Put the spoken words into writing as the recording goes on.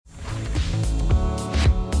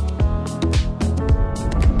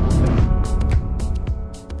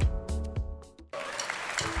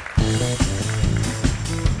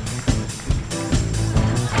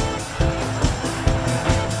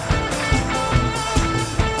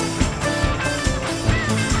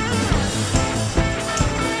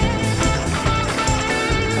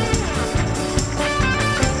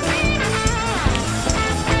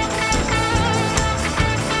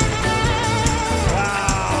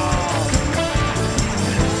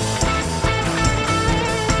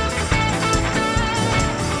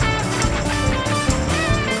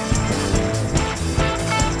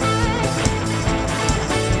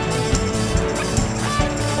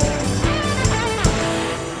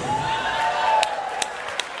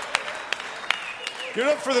Give it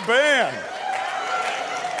up for the band.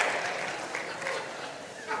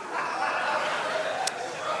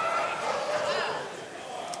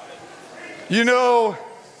 You know,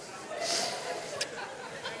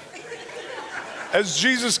 as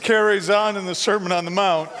Jesus carries on in the Sermon on the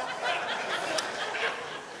Mount,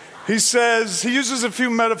 he uses a few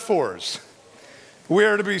metaphors. We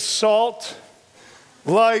are to be salt,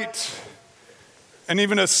 light, and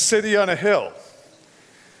even a city on a hill.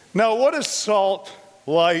 Now, what does salt,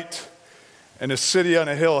 light, and a city on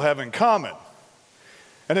a hill have in common?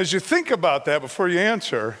 And as you think about that before you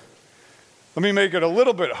answer, let me make it a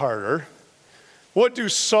little bit harder. What do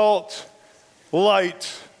salt,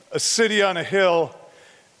 light, a city on a hill,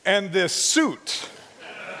 and this suit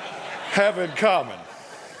have in common?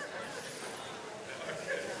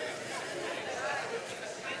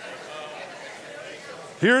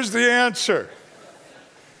 Here's the answer.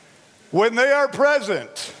 When they are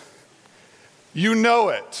present, you know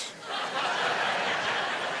it.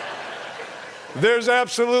 There's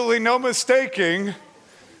absolutely no mistaking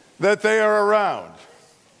that they are around.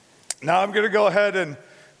 Now I'm going to go ahead and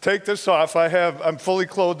take this off. I'm fully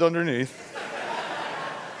clothed underneath.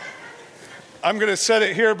 I'm going to set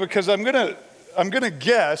it here because I'm going to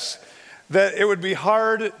guess that it would be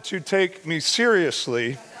hard to take me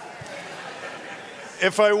seriously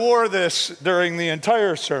if I wore this during the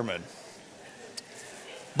entire sermon.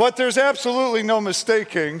 But there's absolutely no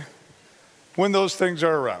mistaking when those things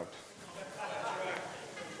are around.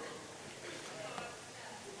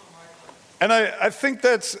 And I think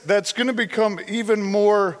that's going to become even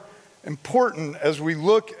more important as we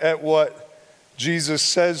look at what Jesus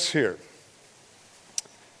says here.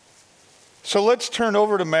 So let's turn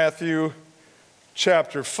over to Matthew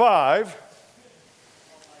chapter 5.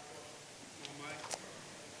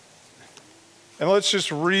 And let's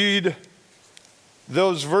just read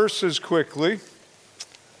those verses quickly.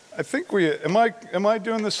 I think am I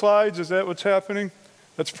doing the slides? Is that what's happening?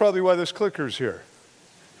 That's probably why this clicker's here.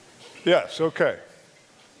 Yes, okay.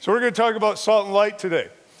 So we're going to talk about salt and light today.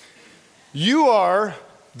 You are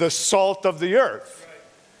the salt of the earth.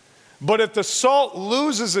 But if the salt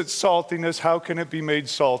loses its saltiness, how can it be made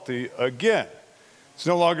salty again? It's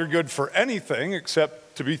no longer good for anything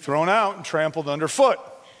except to be thrown out and trampled underfoot.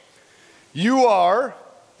 You are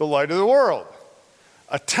the light of the world.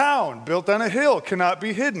 A town built on a hill cannot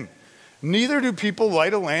be hidden. Neither do people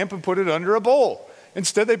light a lamp and put it under a bowl.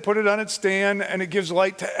 Instead, they put it on its stand, and it gives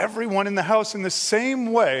light to everyone in the house. In the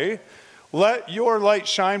same way, let your light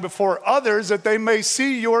shine before others, that they may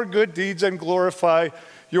see your good deeds and glorify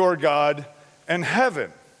your God in heaven.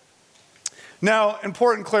 Now,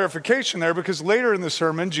 important clarification there, because later in the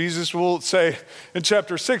sermon, Jesus will say in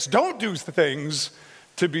chapter 6, don't do things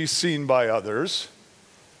to be seen by others.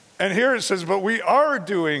 And here it says, but we are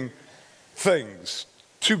doing things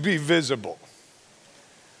to be visible.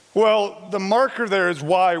 Well, the marker there is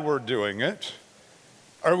why we're doing it.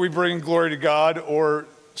 Are we bringing glory to God, or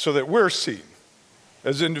so that we're seen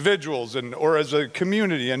as individuals or as a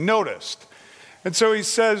community and noticed? And so he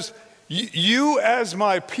says, you as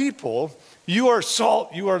my people, you are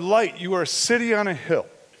salt, you are light, you are a city on a hill.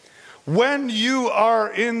 When you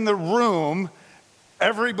are in the room,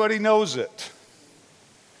 everybody knows it.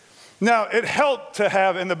 Now, it helped to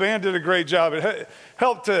have, and the band did a great job, it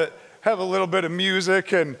helped to have a little bit of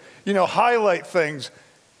music and, highlight things.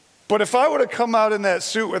 But if I would have come out in that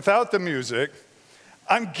suit without the music,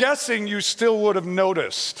 I'm guessing you still would have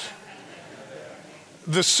noticed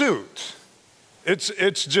the suit.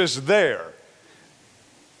 It's just there.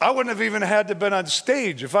 I wouldn't have even had to been on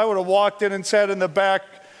stage. If I would have walked in and sat in the back,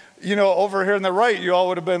 over here on the right, you all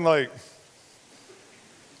would have been like,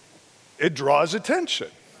 it draws attention.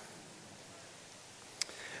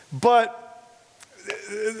 But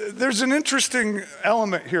there's an interesting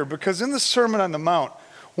element here, because in the Sermon on the Mount,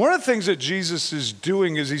 one of the things that Jesus is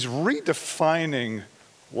doing is he's redefining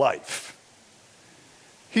life.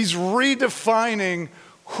 He's redefining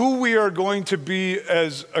who we are going to be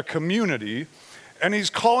as a community, and he's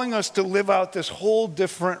calling us to live out this whole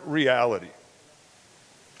different reality.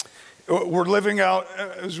 We're living out,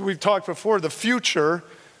 as we've talked before, the future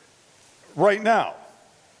right now,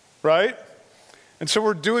 right? And so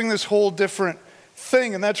we're doing this whole different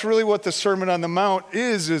thing, and that's really what the Sermon on the Mount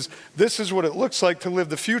is this is what it looks like to live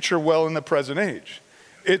the future well in the present age.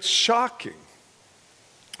 It's shocking.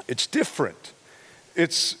 It's different.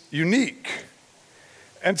 It's unique.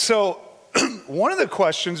 And so one of the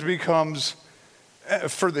questions becomes,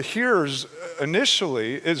 for the hearers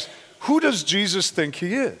initially, is who does Jesus think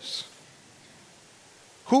he is?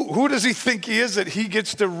 Who does he think he is that he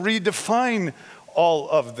gets to redefine all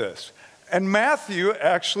of this? And Matthew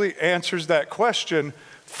actually answers that question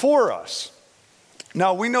for us.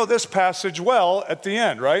 Now, we know this passage well at the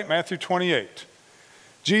end, right? Matthew 28.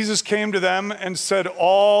 Jesus came to them and said,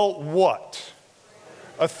 all what?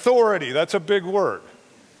 Authority. That's a big word.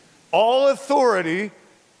 All authority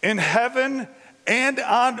in heaven and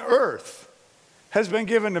on earth has been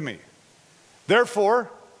given to me. Therefore,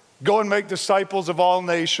 go and make disciples of all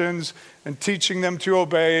nations and teaching them to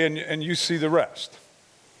obey, and you see the rest.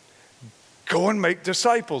 Go and make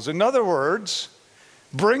disciples. In other words,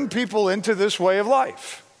 bring people into this way of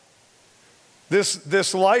life.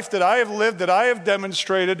 This life that I have lived, that I have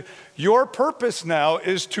demonstrated, your purpose now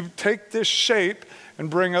is to take this shape and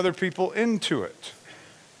bring other people into it.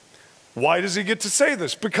 Why does he get to say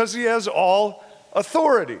this? Because he has all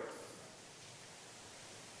authority.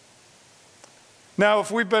 Now,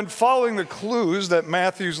 if we've been following the clues that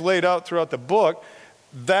Matthew's laid out throughout the book,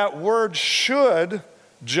 that word should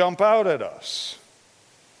jump out at us,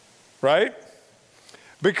 right?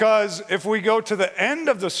 Because if we go to the end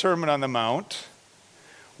of the Sermon on the Mount,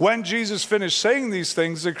 when Jesus finished saying these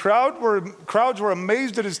things, the crowds were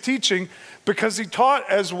amazed at his teaching because he taught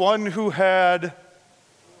as one who had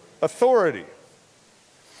authority.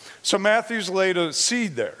 So Matthew's laid a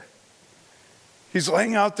seed there. He's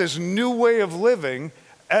laying out this new way of living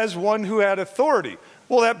as one who had authority.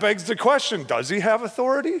 Well, that begs the question, does he have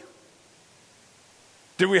authority?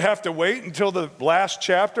 Do we have to wait until the last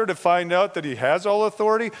chapter to find out that he has all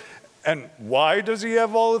authority? And why does he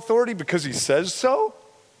have all authority? Because he says so?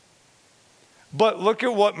 But look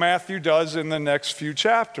at what Matthew does in the next few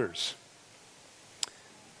chapters.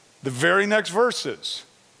 The very next verses.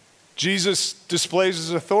 Jesus displays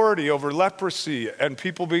his authority over leprosy and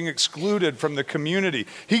people being excluded from the community.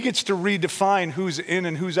 He gets to redefine who's in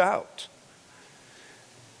and who's out.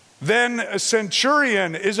 Then a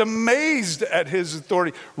centurion is amazed at his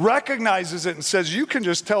authority, recognizes it and says, you can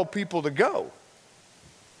just tell people to go.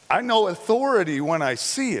 I know authority when I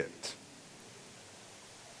see it.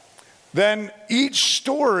 Then each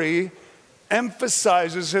story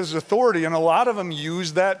emphasizes his authority, and a lot of them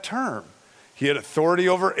use that term. He had authority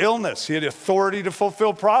over illness. He had authority to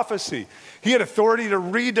fulfill prophecy. He had authority to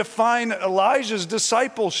redefine Elijah's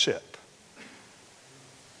discipleship.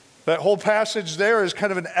 That whole passage there is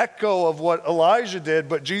kind of an echo of what Elijah did,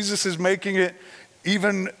 but Jesus is making it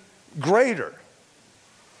even greater.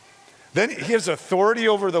 Then he has authority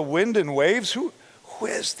over the wind and waves. Who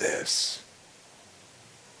is this?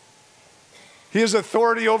 He has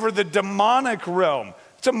authority over the demonic realm.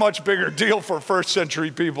 It's a much bigger deal for first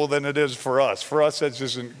century people than it is for us. For us, that's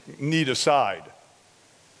just a neat aside.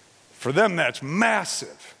 For them, that's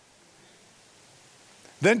massive.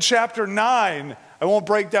 Then chapter 9, I won't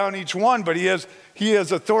break down each one, but he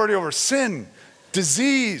has authority over sin,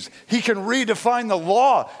 disease. He can redefine the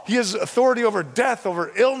law. He has authority over death,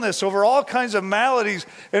 over illness, over all kinds of maladies,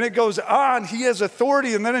 and it goes on. He has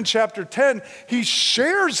authority, and then in chapter 10, he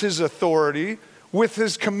shares his authority with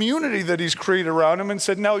his community that he's created around him and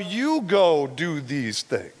said, now you go do these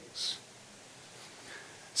things.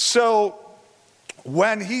 So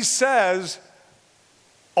when he says,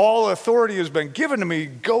 all authority has been given to me,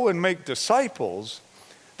 go and make disciples,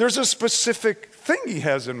 there's a specific thing he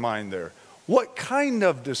has in mind there. What kind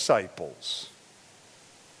of disciples?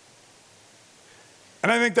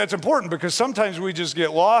 And I think that's important because sometimes we just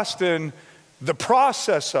get lost in the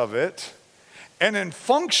process of it, and in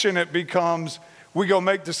function it becomes, we go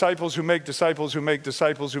make disciples who make disciples who make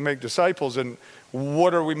disciples who make disciples. And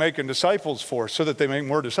what are we making disciples for? So that they make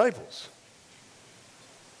more disciples.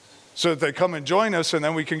 So that they come and join us, and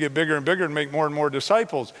then we can get bigger and bigger and make more and more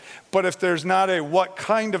disciples. But if there's not a what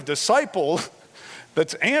kind of disciple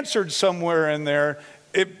that's answered somewhere in there,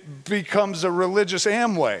 it becomes a religious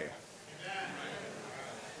Amway.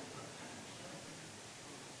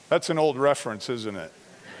 That's an old reference, isn't it?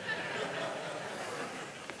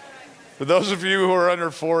 For those of you who are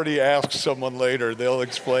under 40, ask someone later. They'll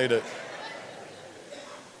explain it.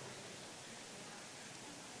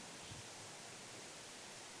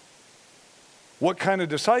 What kind of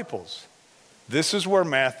disciples? This is where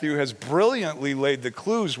Matthew has brilliantly laid the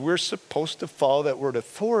clues. We're supposed to follow that word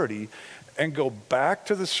authority and go back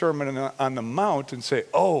to the Sermon on the Mount and say,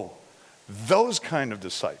 oh, those kind of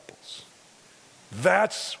disciples.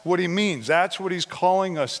 That's what he means. That's what he's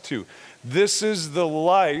calling us to. This is the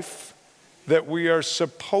life that we are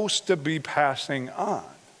supposed to be passing on,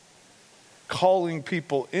 calling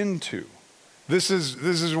people into. This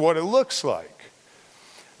is what it looks like.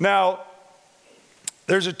 Now,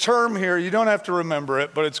 there's a term here, you don't have to remember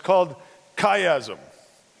it, but it's called chiasm.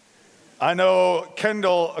 I know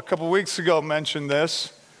Kendall a couple weeks ago mentioned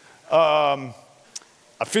this.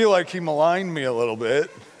 I feel like he maligned me a little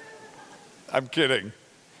bit. I'm kidding.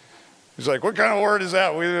 He's like, what kind of word is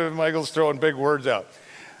that? Michael's throwing big words out.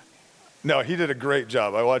 No, he did a great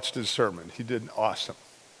job. I watched his sermon. He did awesome.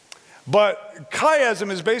 But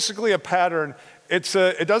chiasm is basically a pattern.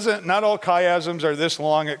 Not all chiasms are this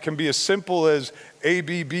long. It can be as simple as A,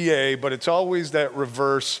 B, B, A, but it's always that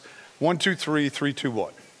reverse 1, 2, 3, 3, 2,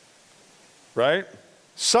 1. Right?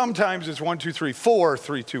 Sometimes it's 1, 2, 3, 4,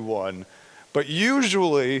 3, 2, 1. But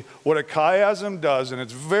usually what a chiasm does, and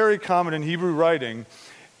it's very common in Hebrew writing,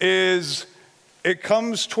 is it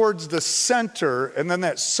comes towards the center, and then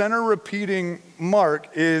that center repeating mark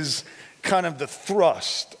is kind of the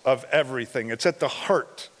thrust of everything. It's at the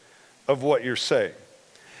heart of what you're saying.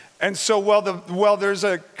 And so while there's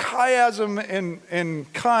a chiasm in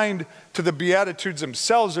kind to the Beatitudes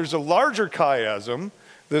themselves, there's a larger chiasm,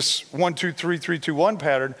 this 1, 2, 3, 3, 2, 1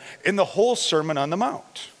 pattern, in the whole Sermon on the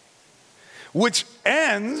Mount, which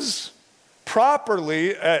ends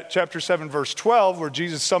properly at chapter 7, verse 12, where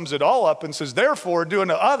Jesus sums it all up and says, therefore, do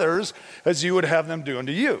unto others as you would have them do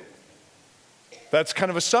unto you. That's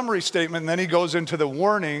kind of a summary statement. And then he goes into the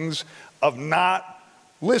warnings of not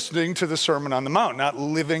listening to the Sermon on the Mount, not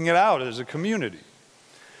living it out as a community.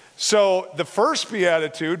 So the first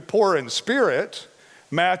beatitude, poor in spirit,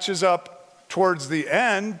 matches up towards the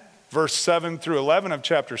end, verse 7 through 11 of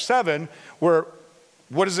chapter 7, where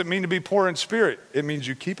what does it mean to be poor in spirit? It means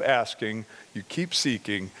you keep asking, you keep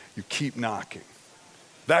seeking, you keep knocking.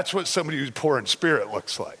 That's what somebody who's poor in spirit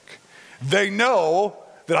looks like. They know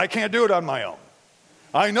that I can't do it on my own.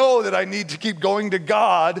 I know that I need to keep going to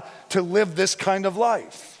God to live this kind of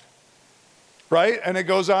life, right? And it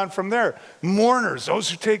goes on from there. Mourners, those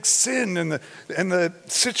who take sin and the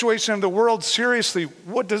situation of the world seriously,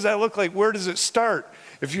 what does that look like? Where does it start?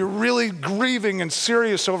 If you're really grieving and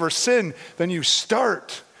serious over sin, then you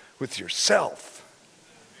start with yourself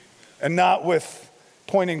and not with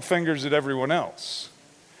pointing fingers at everyone else.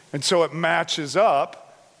 And so it matches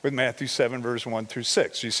up with Matthew 7, verse 1 through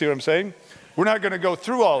 6. You see what I'm saying? We're not going to go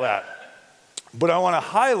through all that, but I want to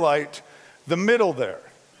highlight the middle there.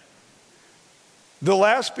 The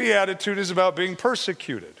last beatitude is about being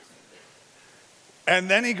persecuted.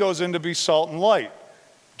 And then he goes into be salt and light.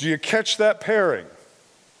 Do you catch that pairing?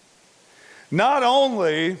 Not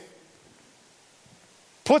only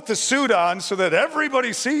put the suit on so that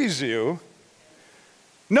everybody sees you,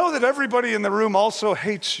 know that everybody in the room also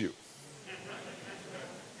hates you.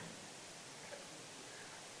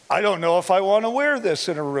 I don't know if I want to wear this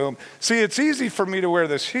in a room. See, it's easy for me to wear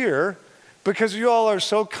this here because you all are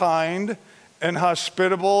so kind and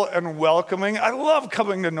hospitable and welcoming. I love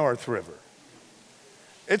coming to North River.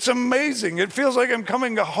 It's amazing. It feels like I'm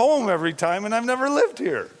coming home every time and I've never lived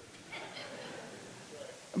here.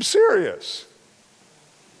 I'm serious.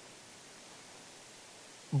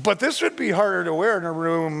 But this would be harder to wear in a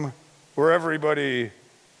room where everybody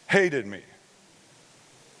hated me,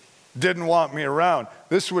 didn't want me around.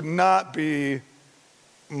 This would not be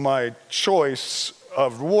my choice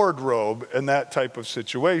of wardrobe in that type of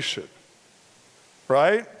situation,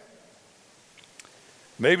 right?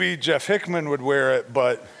 Maybe Jeff Hickman would wear it,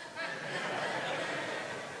 but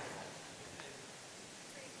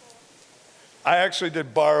I actually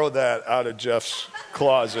did borrow that out of Jeff's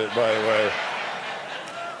closet, by the way.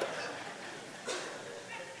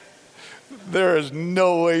 There is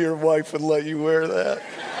no way your wife would let you wear that.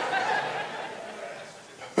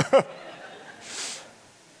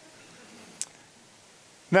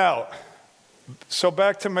 Now, so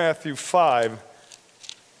back to Matthew 5,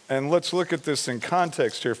 and let's look at this in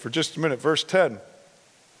context here for just a minute. Verse 10,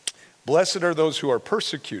 blessed are those who are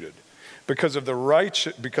persecuted because of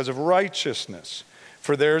righteousness,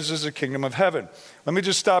 for theirs is the kingdom of heaven. Let me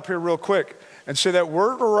just stop here real quick and say that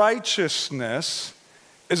word righteousness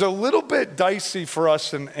is a little bit dicey for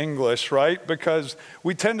us in English, right? Because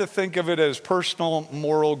we tend to think of it as personal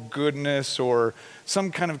moral goodness or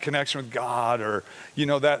some kind of connection with God or,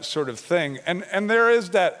 that sort of thing. And there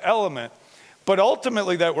is that element. But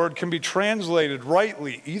ultimately that word can be translated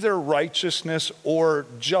rightly, either righteousness or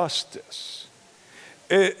justice.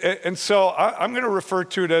 And so I'm going to refer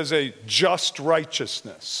to it as a just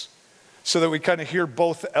righteousness so that we kind of hear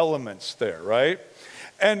both elements there, right?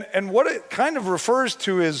 And what it kind of refers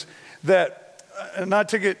to is that, not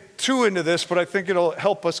to get too into this, but I think it'll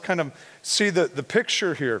help us kind of see the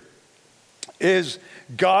picture here, is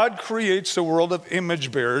God creates the world of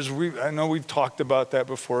image bearers. I know we've talked about that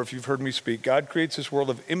before if you've heard me speak. God creates this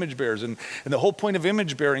world of image bearers. And the whole point of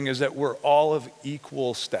image bearing is that we're all of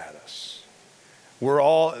equal status.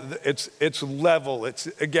 It's level, it's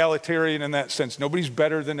egalitarian in that sense. Nobody's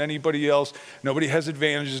better than anybody else. Nobody has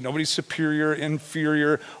advantages. Nobody's superior,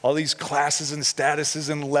 inferior. All these classes and statuses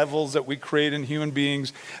and levels that we create in human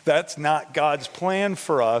beings. That's not God's plan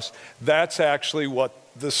for us. That's actually what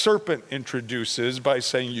the serpent introduces by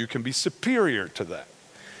saying you can be superior to that.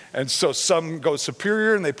 And so some go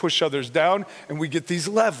superior and they push others down, and we get these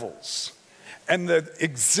levels. And the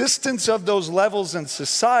existence of those levels in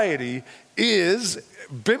society is,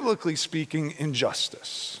 biblically speaking,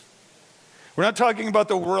 injustice. We're not talking about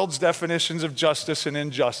the world's definitions of justice and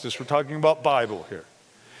injustice. We're talking about Bible here.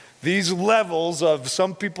 These levels of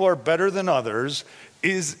some people are better than others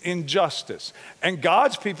is injustice. And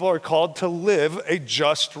God's people are called to live a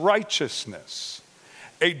just righteousness.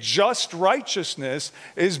 A just righteousness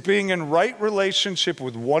is being in right relationship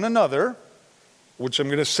with one another, which I'm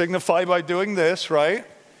going to signify by doing this, right?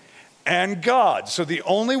 And God. So the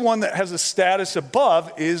only one that has a status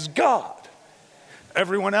above is God.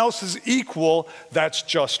 Everyone else is equal. That's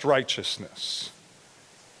just righteousness.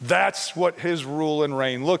 That's what his rule and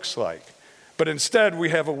reign looks like. But instead, we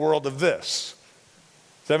have a world of this.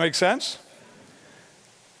 Does that make sense?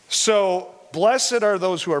 So, blessed are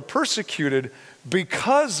those who are persecuted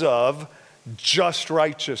because of just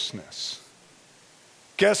righteousness.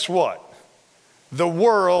 Guess what? The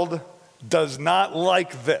world does not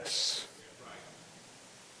like this.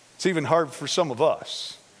 It's even hard for some of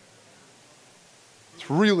us. It's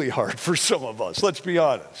really hard for some of us, let's be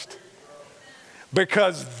honest.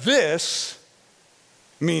 Because this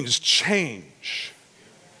means change.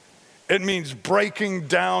 It means breaking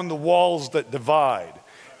down the walls that divide.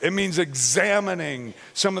 It means examining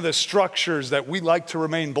some of the structures that we like to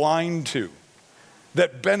remain blind to,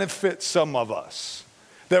 that benefit some of us,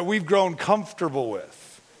 that we've grown comfortable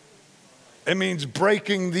with. It means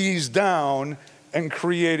breaking these down and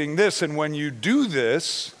creating this. And when you do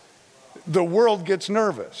this, the world gets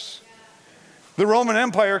nervous. The Roman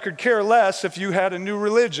Empire could care less if you had a new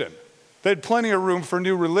religion. They had plenty of room for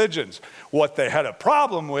new religions. What they had a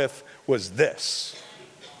problem with was this.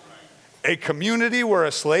 A community where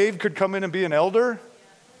a slave could come in and be an elder?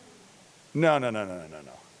 No.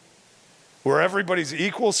 Where everybody's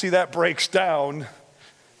equal, see, that breaks down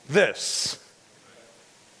this.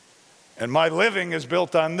 And my living is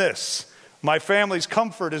built on this. My family's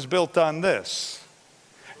comfort is built on this.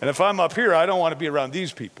 And if I'm up here, I don't want to be around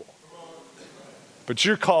these people. But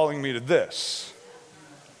you're calling me to this.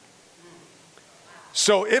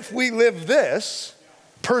 So if we live this,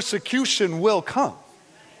 persecution will come.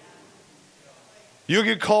 You'll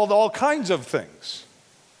get called all kinds of things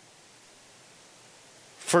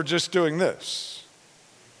for just doing this.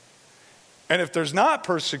 And if there's not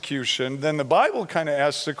persecution, then the Bible kind of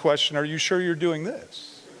asks the question, are you sure you're doing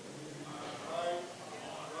this?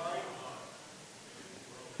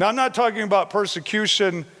 Now, I'm not talking about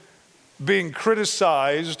persecution being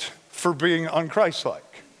criticized for being unchristlike.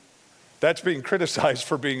 That's being criticized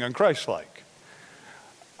for being unchristlike.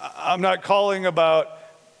 I'm not calling about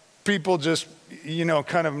people just,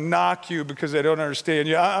 kind of knock you because they don't understand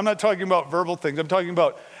you. I'm not talking about verbal things. I'm talking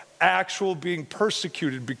about actual being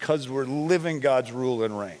persecuted because we're living God's rule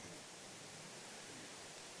and reign.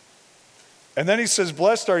 And then he says,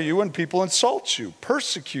 blessed are you when people insult you,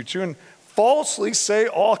 persecute you, and falsely say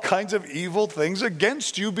all kinds of evil things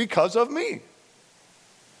against you because of me.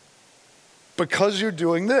 Because you're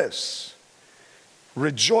doing this.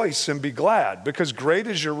 Rejoice and be glad, because great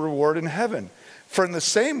is your reward in heaven. For in the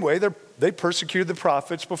same way, they persecuted the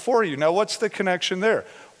prophets before you. Now, what's the connection there?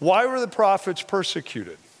 Why were the prophets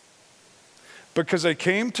persecuted? Because they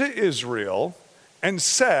came to Israel and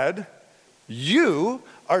said, you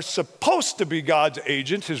are supposed to be God's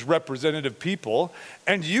agent, his representative people,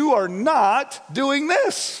 and you are not doing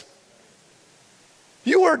this.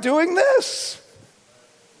 You are doing this.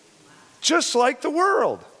 Just like the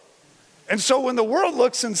world. And so when the world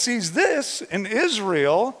looks and sees this in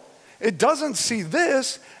Israel, it doesn't see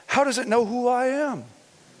this. How does it know who I am?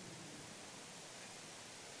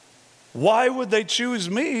 Why would they choose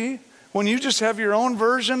me when you just have your own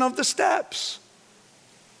version of the steps?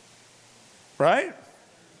 Right?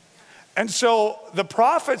 And so the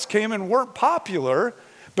prophets came and weren't popular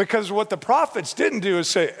because what the prophets didn't do is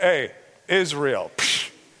say, hey, Israel.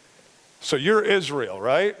 So you're Israel,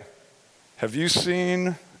 right? Have you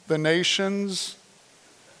seen the nations?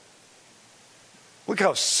 Look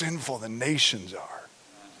how sinful the nations are.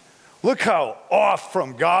 Look how off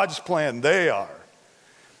from God's plan they are.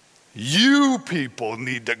 You people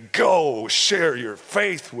need to go share your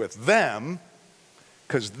faith with them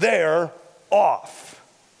because they're off.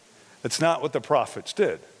 That's not what the prophets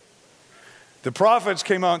did. The prophets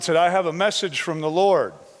came out and said, I have a message from the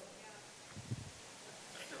Lord.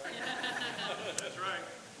 That's right.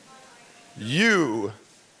 You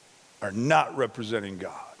are not representing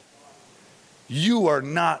God. You are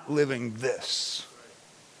not living this.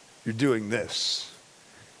 You're doing this.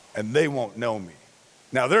 And they won't know me.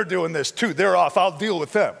 Now they're doing this too. They're off. I'll deal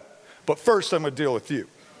with them. But first I'm going to deal with you.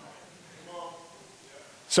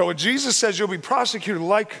 So when Jesus says you'll be persecuted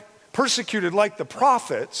like the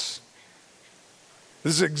prophets,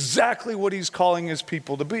 this is exactly what he's calling his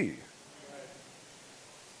people to be.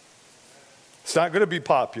 It's not going to be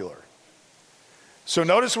popular. So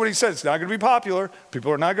notice what he says. It's not going to be popular.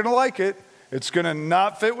 People are not going to like it. It's going to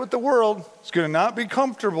not fit with the world. It's going to not be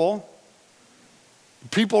comfortable.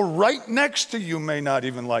 People right next to you may not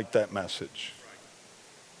even like that message.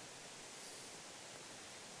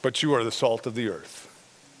 But you are the salt of the earth.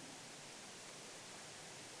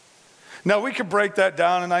 Now, we could break that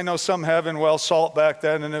down, and I know some have, and well, salt back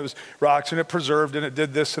then, and it was rocks, and it preserved, and it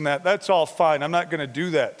did this and that. That's all fine. I'm not going to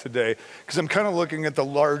do that today, because I'm kind of looking at the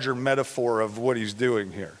larger metaphor of what he's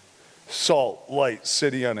doing here. Salt, light,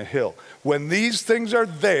 city on a hill. When these things are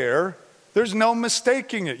there, there's no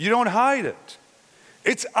mistaking it. You don't hide it.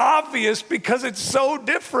 It's obvious because it's so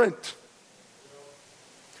different.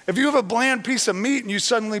 If you have a bland piece of meat and you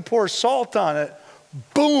suddenly pour salt on it,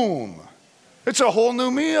 boom, it's a whole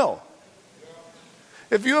new meal.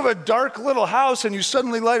 If you have a dark little house and you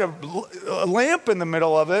suddenly light a lamp in the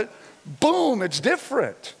middle of it, boom, it's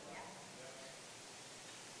different.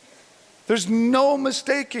 There's no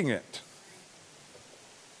mistaking it.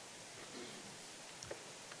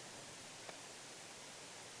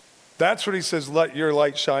 That's what he says, let your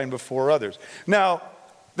light shine before others. Now,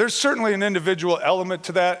 there's certainly an individual element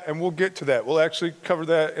to that, and we'll get to that. We'll actually cover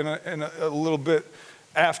that in a little bit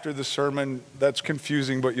after the sermon. That's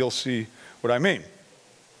confusing, but you'll see what I mean.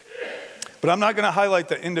 But I'm not going to highlight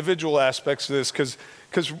the individual aspects of this because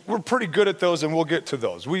we're pretty good at those, and we'll get to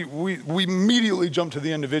those. We immediately jump to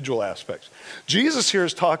the individual aspects. Jesus here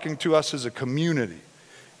is talking to us as a community,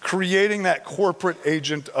 creating that corporate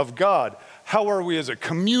agent of God. How are we as a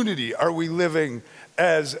community? Are we living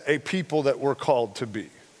as a people that we're called to be?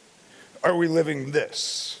 Are we living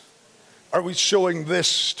this? Are we showing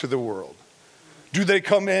this to the world? Do they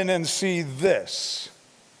come in and see this?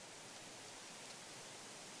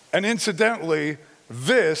 And incidentally,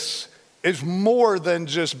 this is more than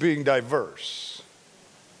just being diverse.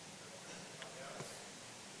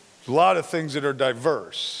 There's a lot of things that are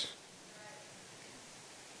diverse,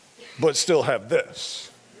 but still have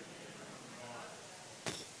this.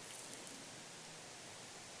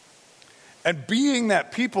 And being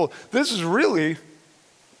that people, this is really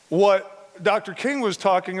what Dr. King was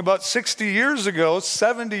talking about 60 years ago,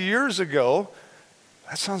 70 years ago.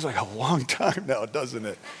 That sounds like a long time now, doesn't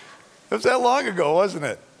it? It was that long ago, wasn't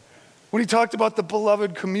it? When he talked about the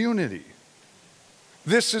beloved community.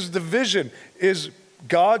 This is the vision, is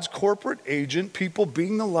God's corporate agent, people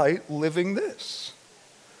being the light, living this.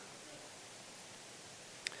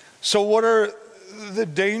 So what are the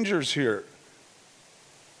dangers here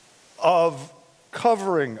of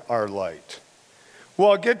covering our light?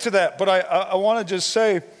 Well, I'll get to that, but I want to just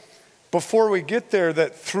say before we get there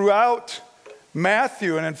that throughout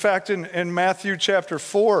Matthew, and in fact in Matthew chapter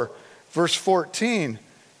 4, verse 14,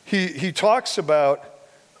 he talks about,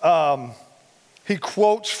 he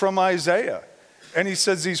quotes from Isaiah, and he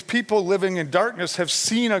says these people living in darkness have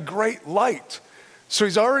seen a great light. So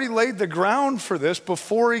he's already laid the ground for this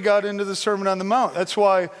before he got into the Sermon on the Mount. That's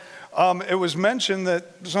why it was mentioned that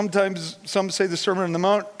sometimes some say the Sermon on the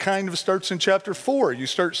Mount kind of starts in chapter 4. You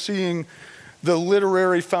start seeing the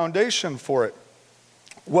literary foundation for it.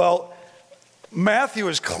 Well, Matthew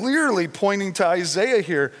is clearly pointing to Isaiah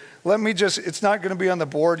here. It's not going to be on the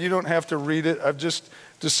board. You don't have to read it. I've just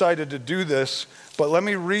decided to do this. But let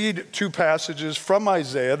me read two passages from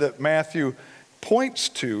Isaiah that Matthew points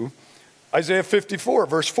to. Isaiah 54,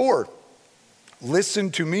 verse 4.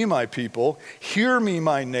 Listen to me, my people. Hear me,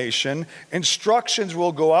 my nation. Instructions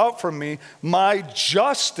will go out from me. My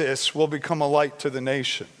justice will become a light to the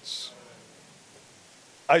nations.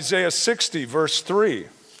 Isaiah 60, verse 3.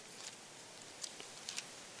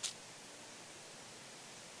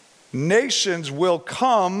 Nations will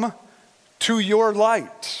come to your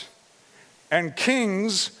light, and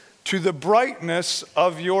kings to the brightness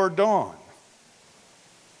of your dawn.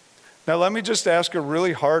 Now, let me just ask a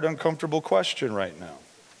really hard, uncomfortable question right now.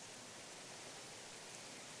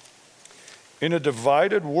 In a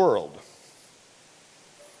divided world,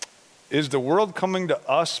 is the world coming to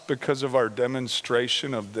us because of our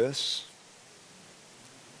demonstration of this?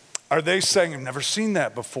 Are they saying, I've never seen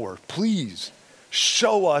that before. Please,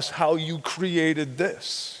 Show us how you created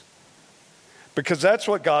this. Because that's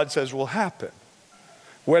what God says will happen.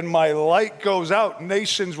 When my light goes out,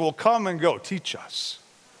 nations will come and go, teach us.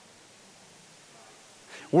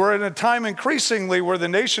 We're in a time increasingly where the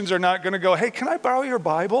nations are not going to go, hey, can I borrow your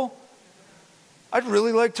Bible? I'd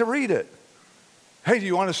really like to read it. Hey, do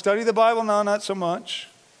you want to study the Bible? No, not so much.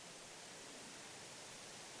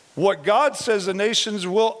 What God says the nations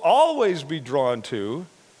will always be drawn to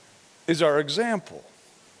is our example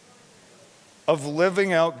of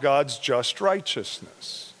living out God's just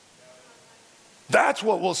righteousness. That's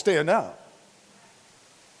what will stand out.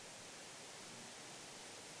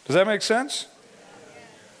 Does that make sense?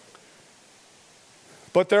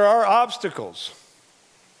 But there are obstacles.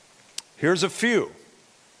 Here's a few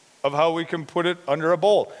of how we can put it under a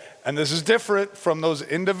bowl. And this is different from those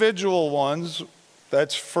individual ones.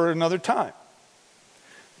 That's for another time.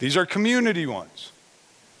 These are community ones.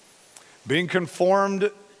 Being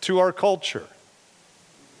conformed to our culture.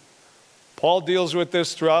 Paul deals with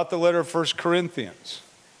this throughout the letter of 1 Corinthians.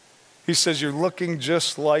 He says you're looking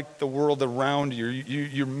just like the world around you.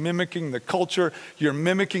 You're mimicking the culture. You're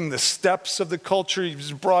mimicking the steps of the culture. You've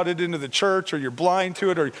just brought it into the church, or you're blind to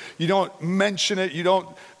it, or you don't mention it. You don't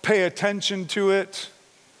pay attention to it.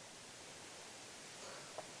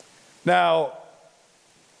 Now,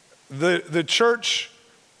 the church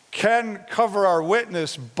can cover our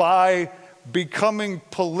witness by becoming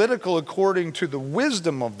political according to the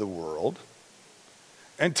wisdom of the world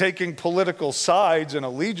and taking political sides and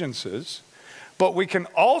allegiances, but we can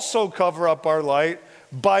also cover up our light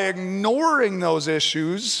by ignoring those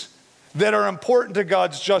issues that are important to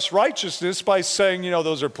God's just righteousness by saying,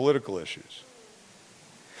 those are political issues.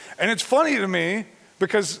 And it's funny to me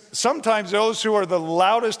because sometimes those who are the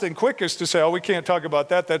loudest and quickest to say, we can't talk about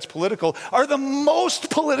that, that's political, are the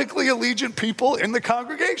most politically allegiant people in the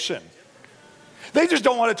congregation. They just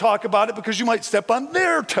don't want to talk about it because you might step on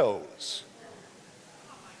their toes.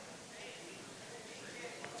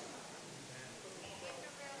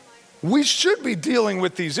 We should be dealing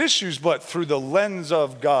with these issues, but through the lens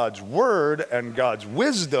of God's word and God's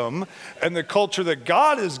wisdom and the culture that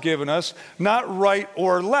God has given us, not right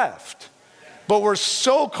or left. But we're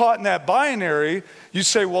so caught in that binary, you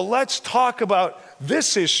say, well, let's talk about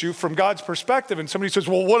this issue from God's perspective. And somebody says,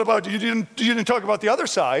 well, what about, you didn't talk about the other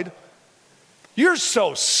side. You're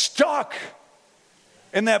so stuck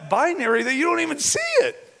in that binary that you don't even see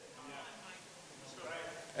it.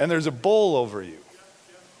 And there's a bowl over you.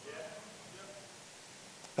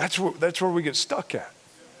 That's where we get stuck at.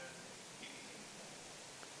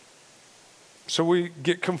 So we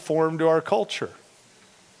get conformed to our culture.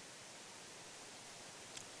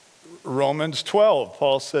 Romans 12,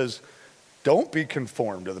 Paul says, don't be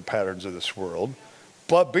conformed to the patterns of this world,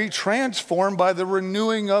 but be transformed by the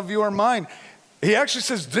renewing of your mind. He actually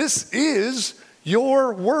says, this is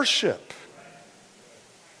your worship.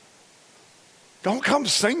 Don't come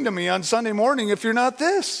sing to me on Sunday morning if you're not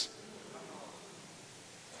this.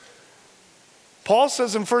 Paul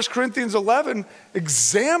says in 1 Corinthians 11,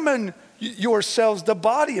 examine yourselves, the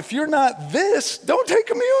body. If you're not this, don't take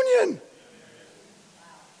communion.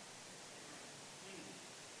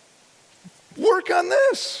 Work on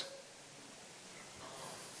this.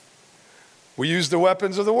 We use the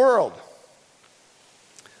weapons of the world.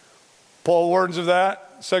 Paul warns of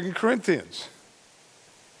that, 2 Corinthians.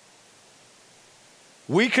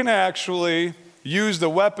 We can actually use the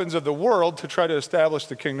weapons of the world to try to establish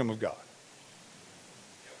the kingdom of God.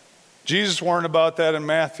 Jesus warned about that in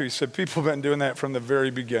Matthew. He said people have been doing that from the very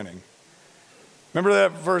beginning. Remember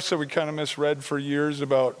that verse that we kind of misread for years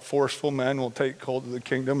about forceful men will take hold of the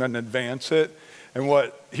kingdom and advance it? And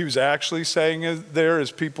what he was actually saying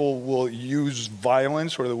is people will use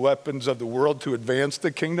violence or the weapons of the world to advance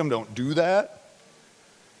the kingdom. Don't do that.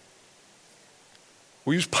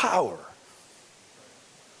 We use power.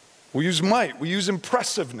 We use might. We use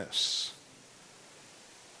impressiveness.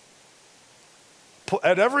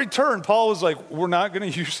 At every turn, Paul was like, we're not going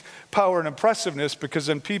to use power and impressiveness because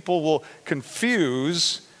then people will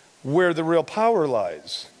confuse where the real power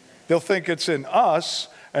lies. They'll think it's in us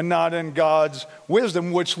and not in God's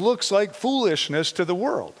wisdom, which looks like foolishness to the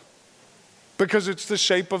world because it's the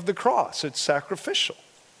shape of the cross. It's sacrificial.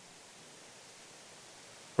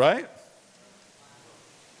 Right?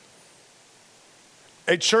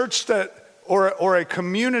 A church or a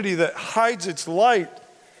community that hides its light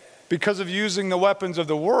because of using the weapons of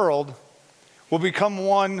the world will become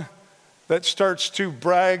one that starts to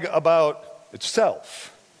brag about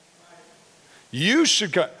itself. You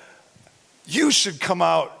should come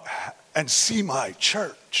out and see my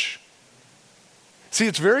church. See,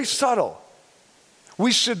 it's very subtle.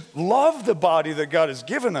 We should love the body that God has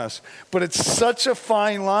given us, but it's such a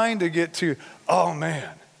fine line to get to, oh man,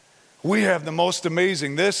 we have the most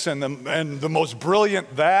amazing this and the most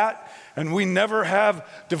brilliant that, and we never have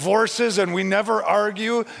divorces and we never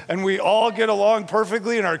argue and we all get along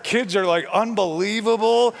perfectly and our kids are like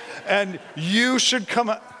unbelievable and you should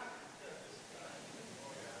come.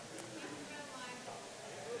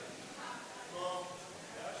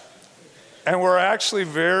 And we're actually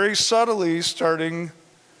very subtly starting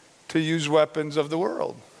to use weapons of the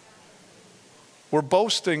world. We're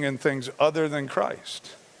boasting in things other than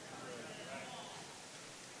Christ.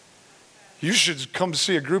 You should come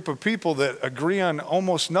see a group of people that agree on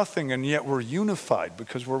almost nothing, and yet we're unified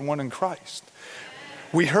because we're one in Christ.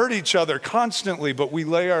 We hurt each other constantly, but we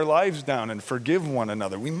lay our lives down and forgive one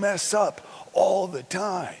another. We mess up all the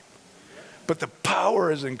time. But the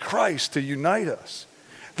power is in Christ to unite us.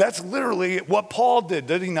 That's literally what Paul did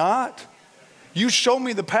he not? You show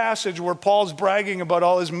me the passage where Paul's bragging about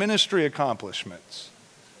all his ministry accomplishments.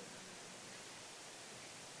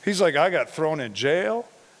 He's like, I got thrown in jail.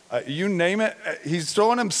 You name it. He's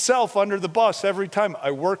throwing himself under the bus every time.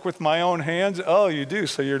 I work with my own hands. Oh, you do,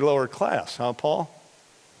 so you're lower class, huh, Paul?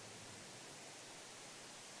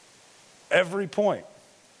 Every point.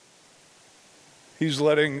 He's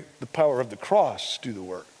letting the power of the cross do the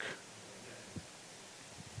work.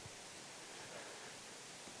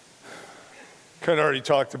 Kind of already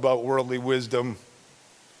talked about worldly wisdom,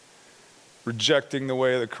 rejecting the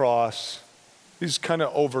way of the cross. These kind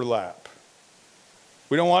of overlap.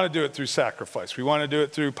 We don't want to do it through sacrifice. We want to do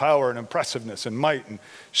it through power and impressiveness and might and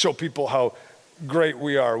show people how great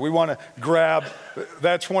we are. We want to grab,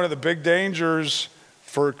 that's one of the big dangers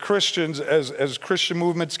for Christians. As Christian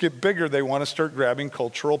movements get bigger, they want to start grabbing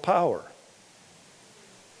cultural power.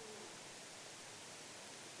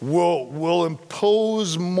 Will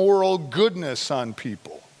impose moral goodness on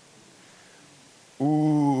people.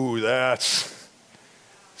 Ooh, that's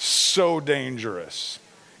so dangerous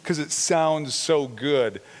because it sounds so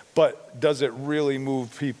good, but does it really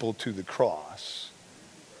move people to the cross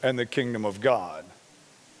and the kingdom of God?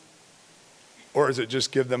 Or does it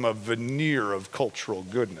just give them a veneer of cultural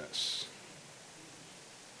goodness?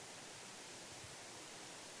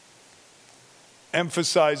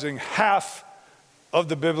 Emphasizing half of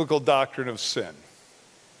the biblical doctrine of sin.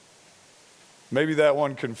 Maybe that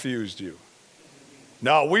one confused you.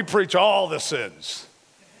 No, we preach all the sins.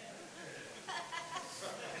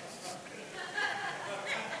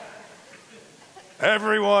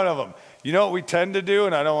 Every one of them. You know what we tend to do,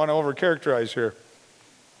 and I don't want to overcharacterize here,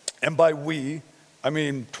 and by we, I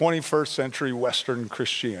mean 21st century Western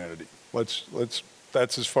Christianity.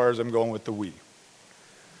 That's as far as I'm going with the we.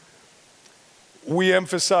 We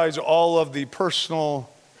emphasize all of the personal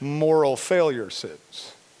moral failure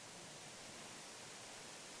sins.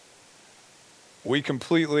 We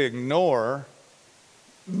completely ignore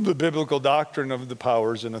the biblical doctrine of the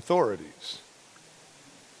powers and authorities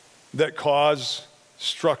that cause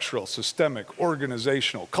structural, systemic,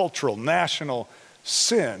 organizational, cultural, national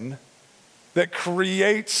sin that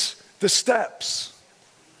creates the steps.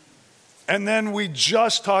 And then we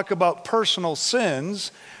just talk about personal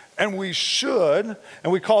sins. And we should,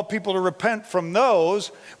 and we call people to repent from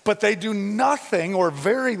those, but they do nothing or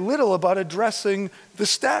very little about addressing the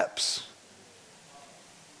steps.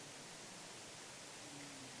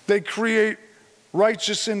 They create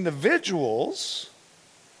righteous individuals,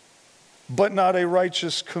 but not a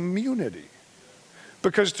righteous community.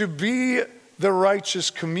 Because to be the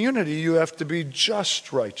righteous community, you have to be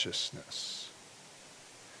just righteousness.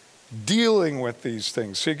 Dealing with these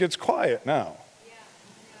things. See, it gets quiet now.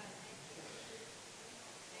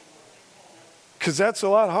 Because that's a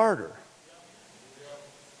lot harder.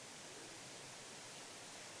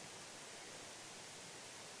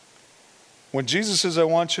 When Jesus says, I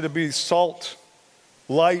want you to be salt,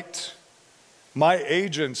 light, my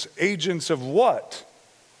agents of what?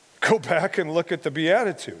 Go back and look at the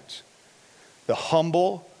Beatitudes. The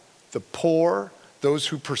humble, the poor, those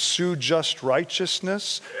who pursue just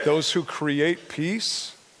righteousness, those who create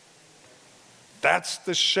peace. That's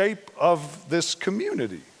the shape of this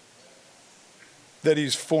community that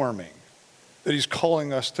he's forming, that he's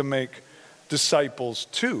calling us to make disciples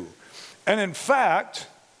to. And in fact,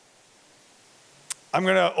 I'm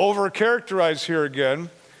going to overcharacterize here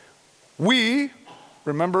again. We,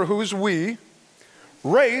 remember who's we,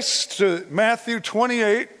 race to Matthew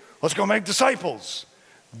 28, let's go make disciples.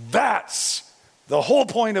 That's the whole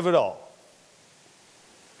point of it all.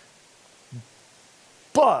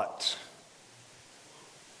 But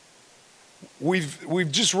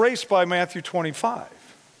we've just raced by Matthew 25.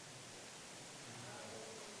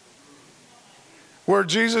 where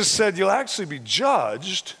Jesus said you'll actually be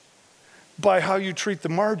judged by how you treat the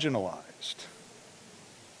marginalized.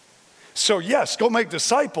 So yes, go make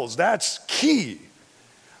disciples, that's key.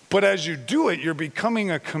 But as you do it, you're becoming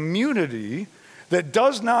a community that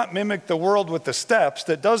does not mimic the world with the steps,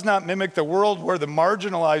 that does not mimic the world where the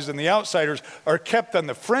marginalized and the outsiders are kept on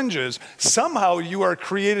the fringes. Somehow you are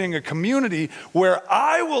creating a community where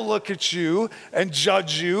I will look at you and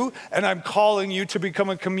judge you, and I'm calling you to become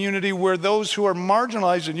a community where those who are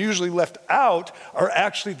marginalized and usually left out are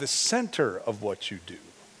actually the center of what you do.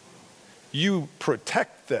 You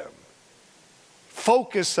protect them,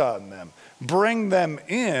 focus on them, bring them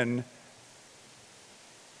in.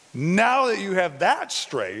 Now that you have that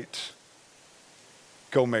straight,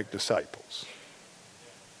 go make disciples.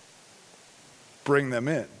 Bring them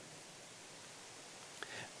in.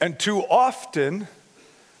 And too often,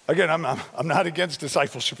 again, I'm not against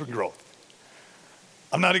discipleship and growth.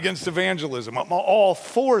 I'm not against evangelism. I'm all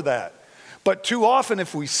for that. But too often,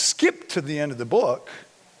 if we skip to the end of the book,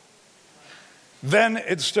 then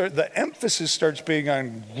the emphasis starts being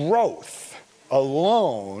on growth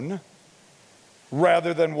alone,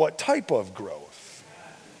 rather than what type of growth.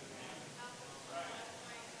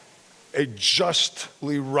 A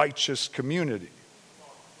justly righteous community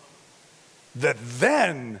that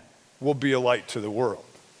then will be a light to the world.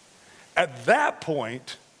 At that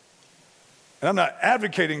point, and I'm not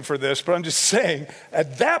advocating for this, but I'm just saying,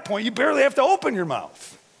 at that point, you barely have to open your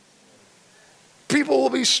mouth. People will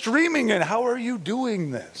be streaming in, how are you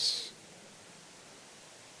doing this?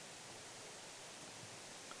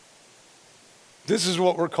 This is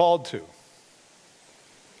what we're called to.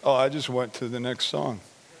 Oh, I just went to the next song.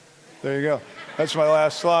 There you go. That's my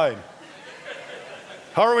last slide.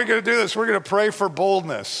 How are we going to do this? We're going to pray for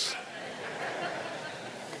boldness.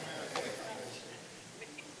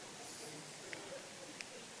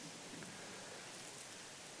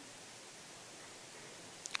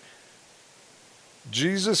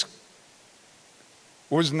 Jesus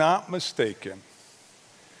was not mistaken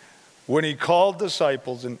when he called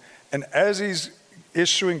disciples, and as he's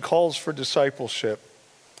issuing calls for discipleship,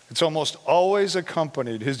 it's almost always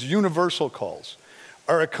accompanied, his universal calls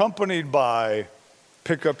are accompanied by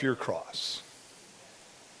pick up your cross.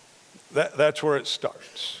 That's where it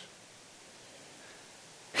starts.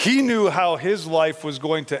 He knew how his life was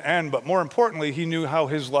going to end, but more importantly, he knew how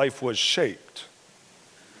his life was shaped.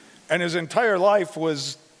 And his entire life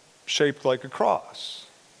was shaped like a cross.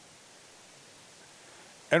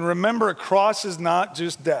 And remember, a cross is not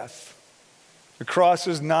just death. The cross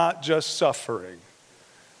is not just suffering.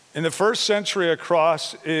 In the first century, a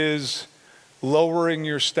cross is lowering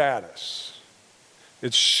your status.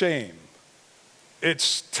 It's shame.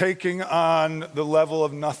 It's taking on the level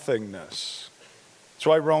of nothingness. That's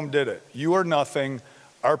why Rome did it. You are nothing,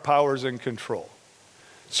 our power's in control.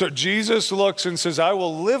 So Jesus looks and says, I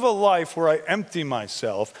will live a life where I empty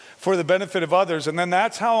myself for the benefit of others, and then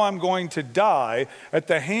that's how I'm going to die, at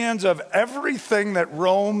the hands of everything that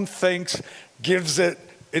Rome thinks gives it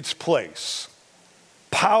its place.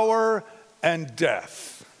 Power and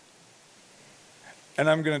death. And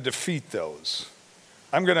I'm going to defeat those.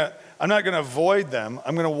 I'm not going to avoid them.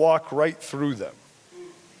 I'm going to walk right through them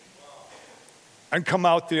and come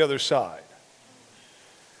out the other side.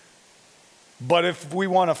 But if we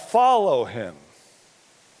want to follow him,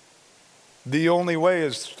 the only way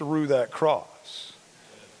is through that cross.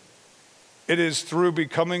 It is through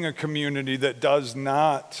becoming a community that does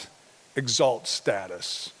not exalt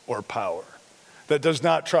status or power, that does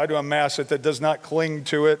not try to amass it, that does not cling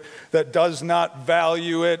to it, that does not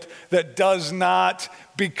value it, that does not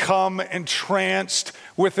become entranced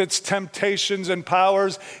with its temptations and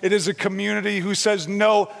powers. It is a community who says,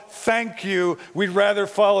 no, thank you. We'd rather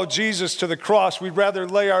follow Jesus to the cross. We'd rather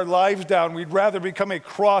lay our lives down. We'd rather become a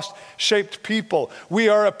cross-shaped people. We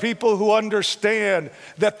are a people who understand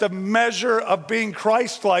that the measure of being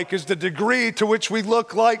Christ-like is the degree to which we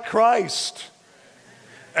look like Christ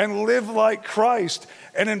and live like Christ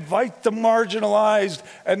and invite the marginalized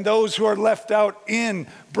and those who are left out in,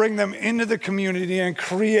 bring them into the community and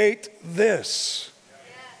create this,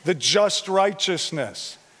 the just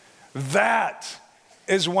righteousness. That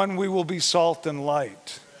is when we will be salt and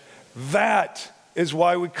light. That is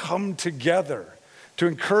why we come together, to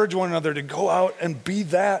encourage one another to go out and be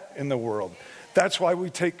that in the world. That's why we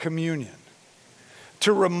take communion,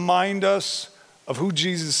 to remind us of who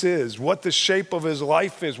Jesus is, what the shape of his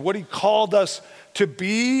life is, what he called us to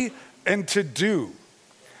be and to do.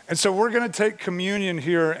 And so we're going to take communion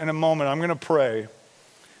here in a moment. I'm going to pray.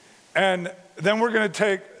 And then we're going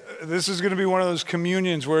to this is going to be one of those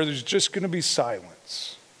communions where there's just going to be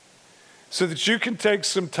silence. so that you can take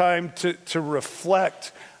some time to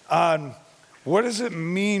reflect on what does it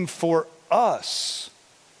mean for us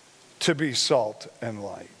to be salt and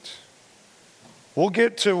light. We'll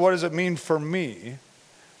get to what does it mean for me,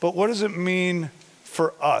 but what does it mean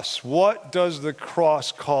for us? What does the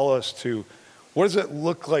cross call us to? What does it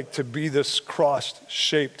look like to be this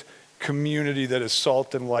cross-shaped community that is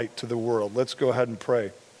salt and light to the world? Let's go ahead and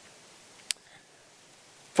pray.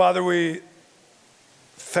 Father, we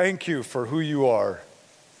thank you for who you are.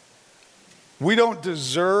 We don't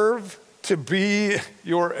deserve to be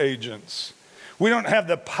your agents. We don't have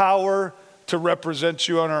the power to represent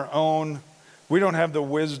you on our own. We don't have the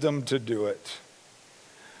wisdom to do it.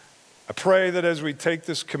 I pray that as we take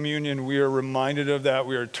this communion, we are reminded of that.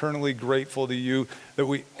 We are eternally grateful to you, that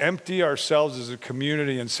we empty ourselves as a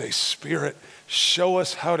community and say, Spirit, show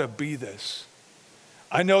us how to be this.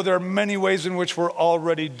 I know there are many ways in which we're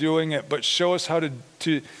already doing it, but show us how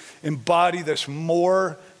to embody this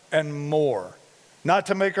more and more. Not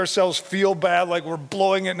to make ourselves feel bad like we're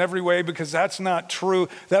blowing it in every way, because that's not true.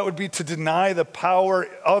 That would be to deny the power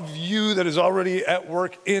of you that is already at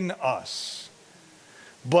work in us.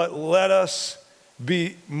 But let us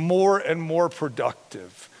be more and more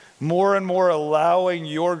productive, more and more allowing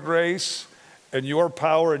your grace and your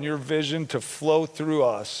power and your vision to flow through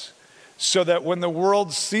us, so that when the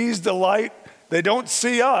world sees the light, they don't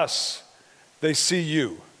see us, they see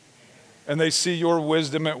you. And they see your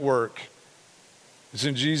wisdom at work. It's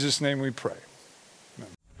in Jesus' name we pray.